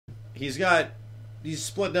He's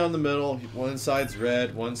split down the middle. One side's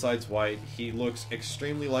red, one side's white. He looks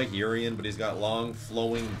extremely like Urian, but he's got long,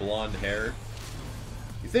 flowing blonde hair.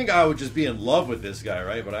 You think I would just be in love with this guy,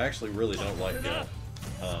 right? But I actually really don't like him.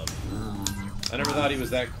 I never thought he was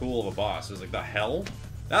that cool of a boss. It was like, the hell?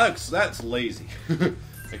 That's lazy. Like,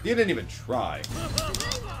 you didn't even try.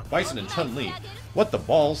 Bison and Chun-Li. What the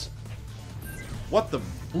balls? What the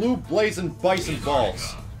blue blazing Bison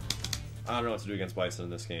balls? I don't know what to do against Bison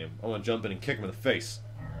in this game. I want to jump in and kick him in the face.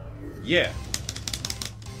 Yeah.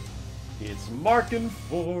 It's marking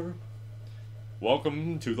for...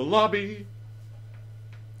 Welcome to the lobby.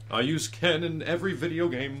 I use Ken in every video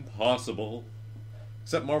game possible.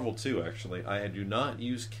 Except Marvel 2, actually. I do not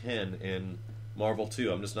use Ken in Marvel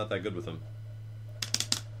 2. I'm just not that good with him.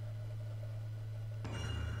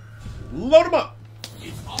 Load him up!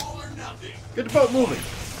 It's all or nothing. Get the boat moving.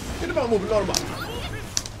 Get the boat moving, load him up.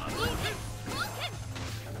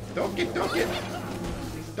 Don't get.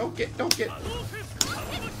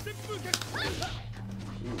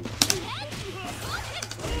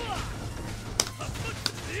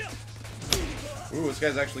 Ooh, this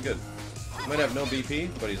guy's actually good. He might have no BP,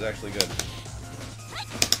 but he's actually good.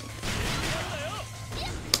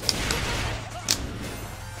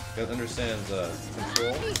 Guy understands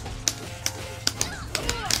control.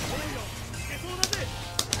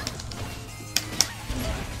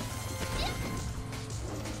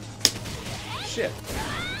 Shit.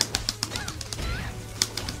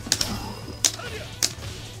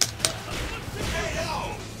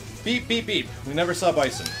 Beep, beep, beep. We never saw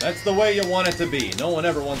Bison. That's the way you want it to be. No one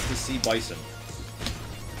ever wants to see Bison.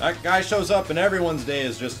 That guy shows up and everyone's day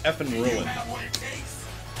is just effing ruined.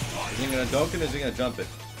 Is he gonna dunk it or is he gonna jump it?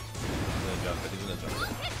 He's gonna jump it. He's gonna jump it.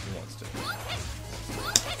 He wants to.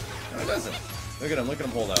 No, he doesn't. Look at him. Look at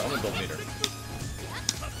him hold out. I'm gonna build meter.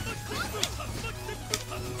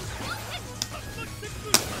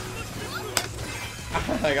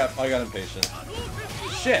 I got impatient.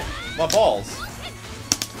 Shit! My balls!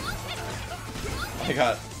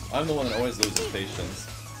 I'm the one that always loses patience.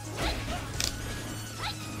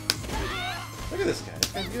 Look at this guy.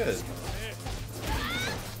 This guy's good.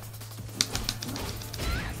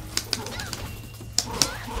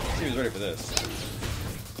 He was ready for this.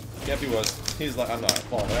 Yep, he was. He's like, I'm not gonna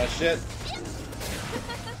fall for that shit.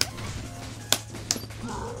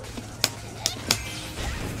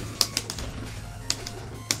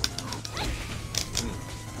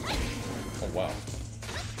 Oh, wow.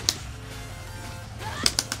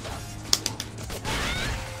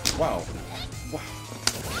 Wow. Wow.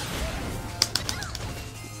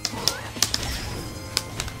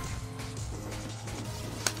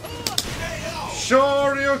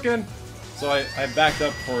 Shoryuken! So I backed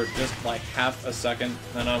up for just like half a second,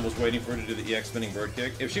 and I was waiting for her to do the EX spinning bird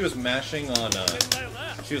kick. If she was mashing on tag,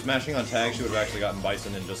 she would have actually gotten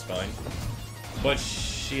Bison in just fine. But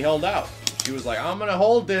she held out. She was like, I'm gonna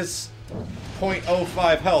hold this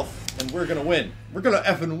 0.05 health, and we're gonna win. We're gonna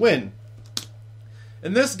effing win.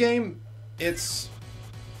 In this game, it's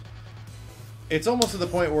almost to the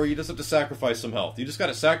point where you just have to sacrifice some health. You just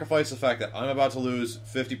gotta sacrifice the fact that I'm about to lose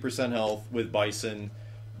 50% health with Bison,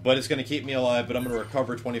 but it's gonna keep me alive, but I'm gonna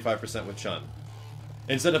recover 25% with Chun.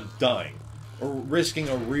 Instead of dying, or risking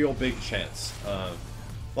a real big chance. A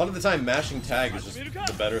lot of the time, mashing tag is just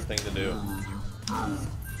the better thing to do.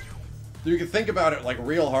 You can think about it like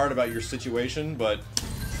real hard about your situation, but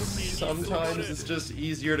sometimes it's just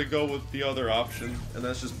easier to go with the other option, and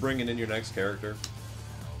that's just bringing in your next character.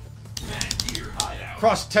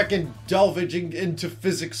 Cross-Tekken delving into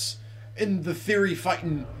physics in the theory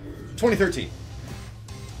fighting 2013.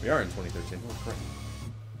 We are in 2013. Oh, crap.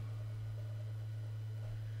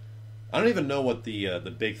 I don't even know what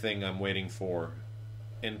the big thing I'm waiting for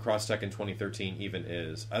in Cross-Tekken 2013 even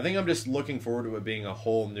is. I think I'm just looking forward to it being a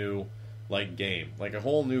whole new like game, like a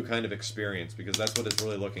whole new kind of experience, because that's what it's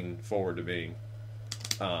really looking forward to being.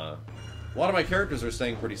 A lot of my characters are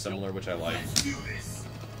staying pretty similar, which I like.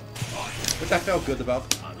 Which I felt good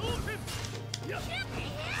about.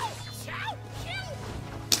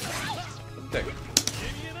 Okay.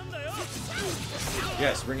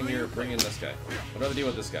 Yes, bring in this guy. I'd rather deal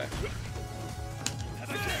with this guy.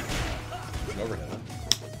 An overhead, huh?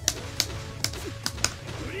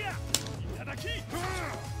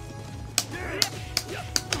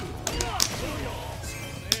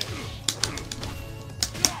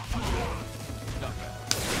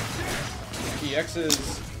 EX's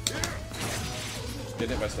getting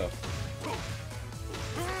hit by stuff.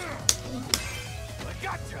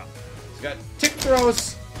 He's got tick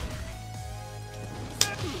throws.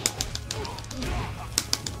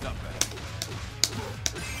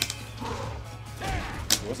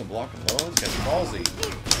 It wasn't wasn't blocking those. Gets ballsy.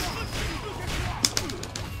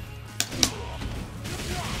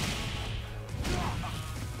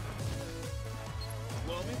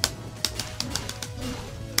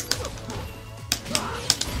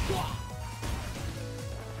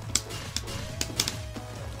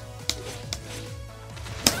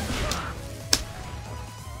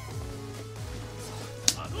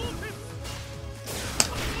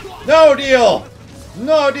 No deal!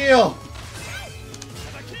 No deal!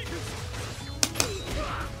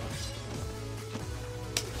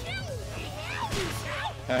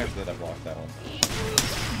 Actually, I blocked that one.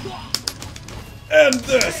 And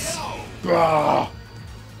this! Ah!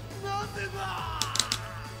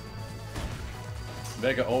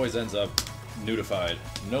 Vega always ends up nudified.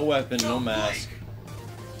 No weapon, no mask.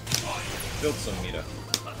 Build some Mita.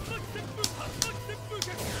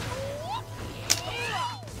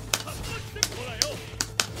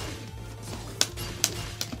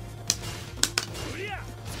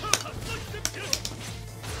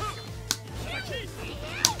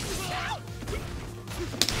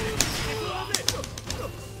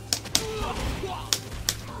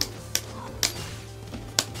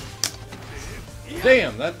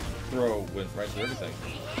 Damn, that throw went right through everything.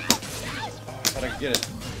 Oh, I thought I could get it.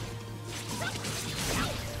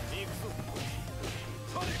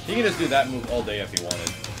 He can just do that move all day if he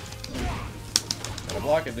wanted. Gotta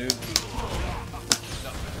block it, dude.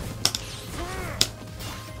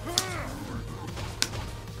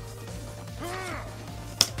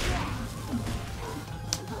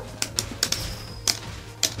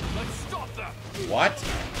 What?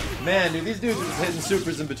 Man, dude, these dudes are just hitting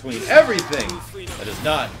supers in between everything. That is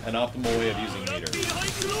not an optimal way of using meter.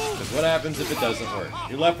 Because what happens if it doesn't work?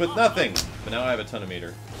 You're left with nothing. But now I have a ton of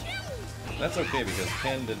meter. That's okay because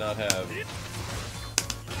Ken did not have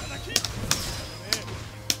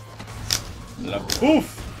enough.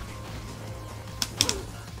 Poof!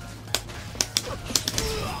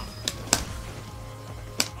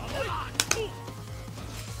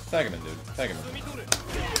 Tag him in, dude. Tag him in.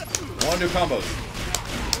 I want to do combos.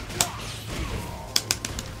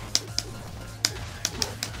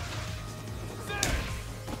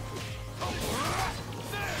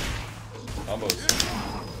 Combos.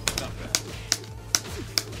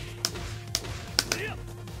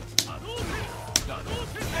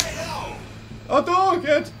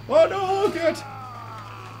 Hadouken! Hadouken!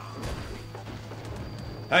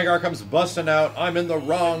 Hangar comes busting out. I'm in the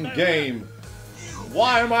wrong game.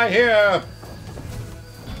 Why am I here?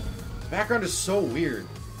 The background is so weird.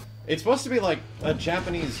 It's supposed to be like a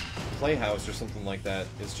Japanese playhouse or something like that.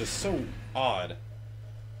 It's just so odd.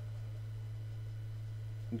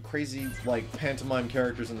 And crazy, like, pantomime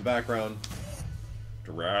characters in the background.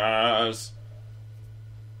 Dress.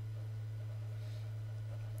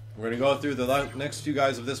 We're gonna go through the next few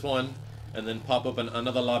guys of this one, and then pop open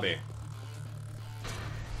another lobby.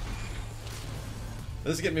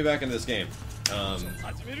 This is getting me back into this game.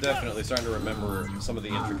 Definitely starting to remember some of the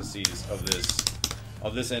intricacies of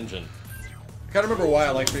this engine. I can't remember why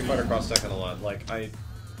I like Street Fighter Cross Tekken a lot. Like, I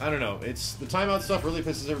don't know. It's the timeout stuff really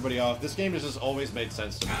pisses everybody off. This game has just always made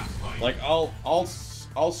sense to me. Like, I'll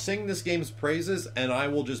sing this game's praises, and I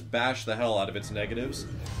will just bash the hell out of its negatives.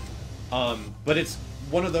 But it's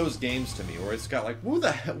one of those games to me where it's got like,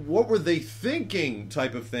 what were they thinking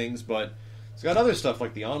type of things, but it's got other stuff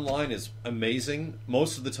like the online is amazing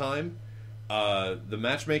most of the time. The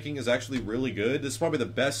matchmaking is actually really good. This is probably the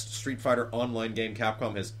best Street Fighter online game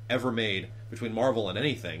Capcom has ever made between Marvel and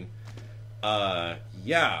anything.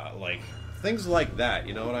 Yeah, like things like that,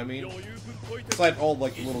 you know what I mean? Aside all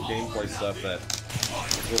like the little gameplay stuff that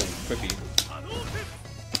is a little quippy.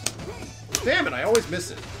 Damn it, I always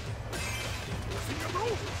miss it.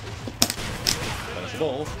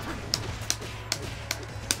 Punishable.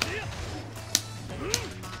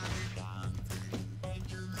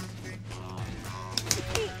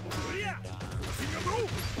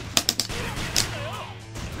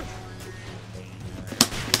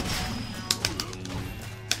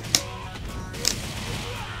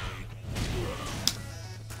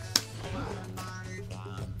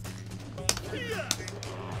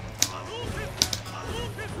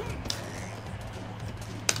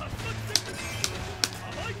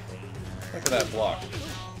 Look at that block.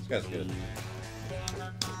 This guy's good.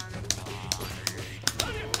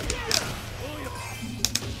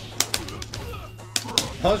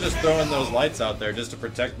 I was just throwing those lights out there just to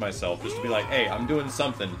protect myself, just to be like, hey, I'm doing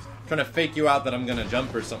something. I'm trying to fake you out that I'm gonna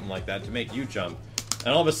jump or something like that to make you jump.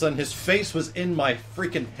 And all of a sudden, his face was in my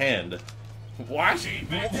freaking hand. What?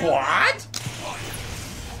 What?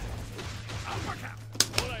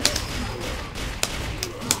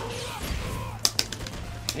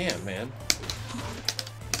 Damn, man.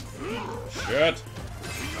 Shit.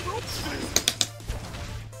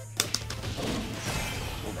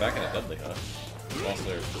 We're back in a deadly, huh? Lost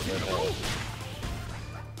their health.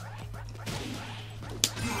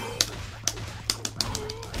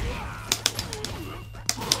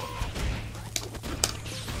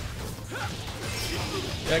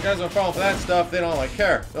 Yeah, guys are falling for that stuff. They don't like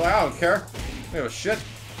care. They're like, I don't care. I give a shit.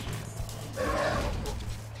 I'm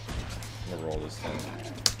gonna roll this thing.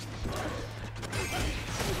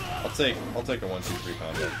 I'll take a 1, 2, 3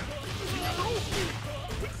 combo.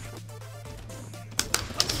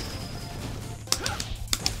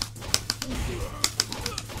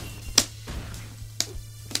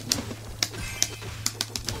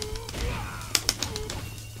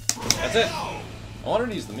 That's it. I wanted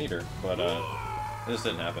to use the meter, but this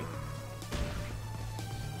didn't happen.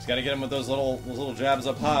 Just gotta get him with those little jabs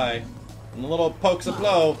up high and the little pokes up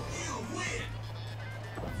low.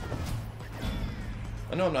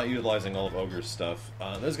 I know I'm not utilizing all of Ogre's stuff.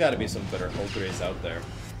 There's got to be some better Ogres out there.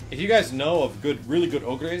 If you guys know of really good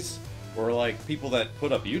Ogres, or like people that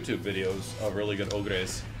put up YouTube videos of really good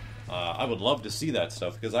Ogres, I would love to see that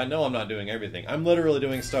stuff, because I know I'm not doing everything. I'm literally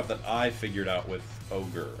doing stuff that I figured out with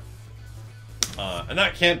Ogre. And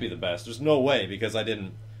that can't be the best. There's no way, because I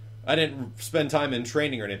didn't spend time in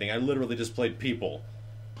training or anything. I literally just played people.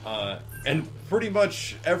 And pretty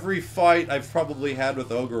much every fight I've probably had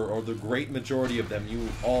with Ogre, or the great majority of them, you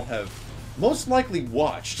all have most likely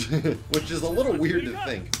watched, which is a little weird to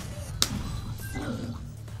think.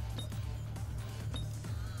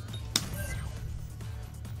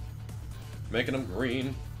 Making them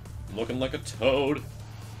green, looking like a toad.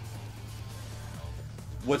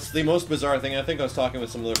 What's the most bizarre thing, I think I was talking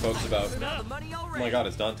with some other folks about, oh my god,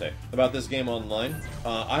 it's Dante, about this game online.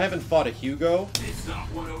 I haven't fought a Hugo,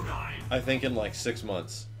 I think, in like 6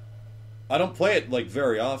 months. I don't play it like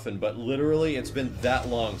very often, but literally it's been that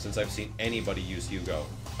long since I've seen anybody use Hugo.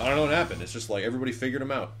 I don't know what happened, it's just like everybody figured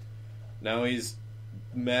him out. Now he's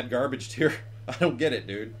mad garbage tier. I don't get it,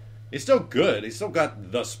 dude. He's still good, he's still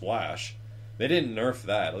got the splash. They didn't nerf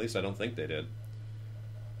that, at least I don't think they did.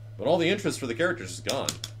 But all the interest for the characters is gone.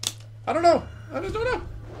 I don't know. I just don't know.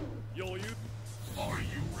 Are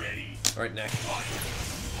you ready? Alright, next.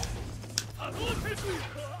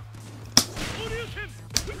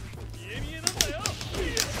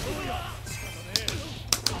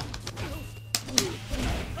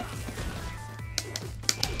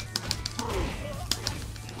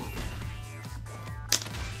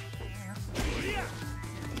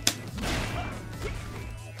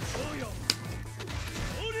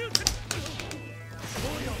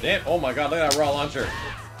 Damn, oh my god, look at that raw launcher.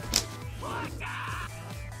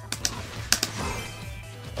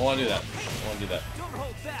 I want to do that. I want to do that.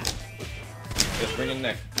 Just bring in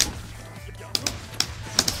neck.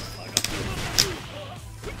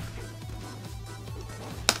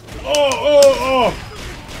 Oh!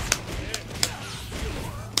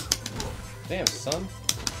 Damn, son.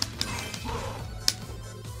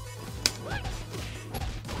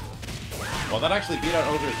 Well, that actually beat out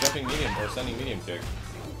Ogre's jumping medium or sending medium kick.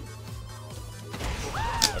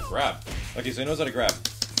 A grab. Okay, so he knows how to grab.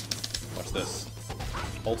 Watch this.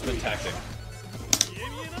 Ultimate tactic.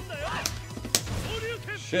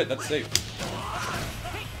 Shit, that's safe.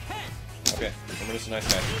 Okay, remember this is a nice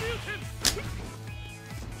guy.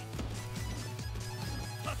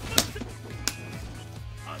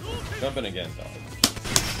 Jump in again, dog.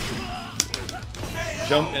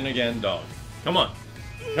 Jump in again, dog. Come on.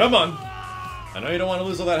 Come on! I know you don't want to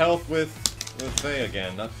lose all that health with Faye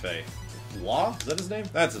again, not Faye. Law? Is that his name?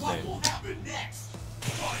 That's his name. What will happen next?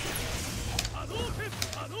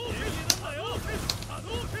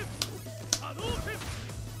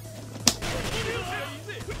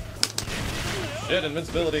 Shit,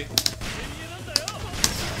 invincibility.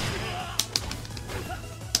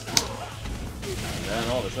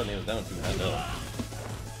 And all of a sudden he was down 2-0.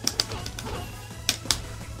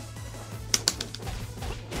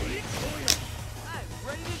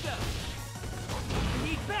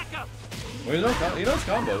 Well, he knows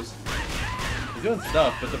combos. He's doing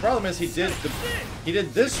stuff, but the problem is he did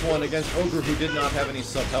this one against Ogre who did not have any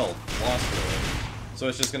sub health. Lost it. So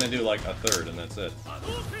it's just gonna do like a third and that's it.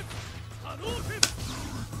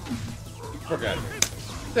 Poor guy.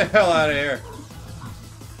 Get the hell out of here.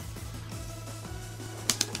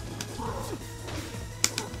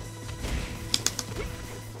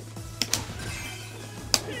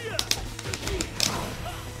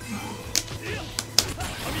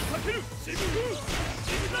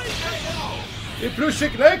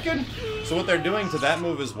 So what they're doing to that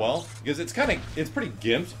move as well, because it's pretty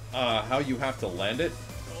gimped how you have to land it.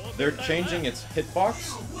 they're changing its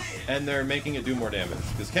hitbox, and they're making it do more damage.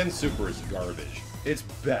 Because Ken's super is garbage. It's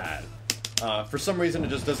bad. For some reason, it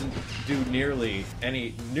just doesn't do nearly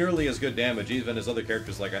as good damage, even as other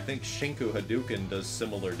characters. Like, I think Shinku Hadouken does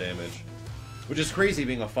similar damage. Which is crazy,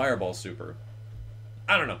 being a Fireball super.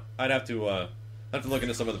 I don't know. I'd have to look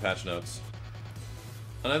into some of the patch notes.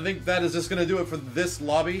 And I think that is just gonna do it for this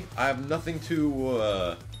lobby. I have nothing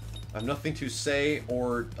to say,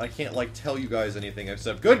 or I can't, like, tell you guys anything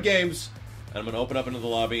except good games. And I'm gonna open up into the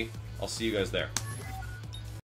lobby. I'll see you guys there.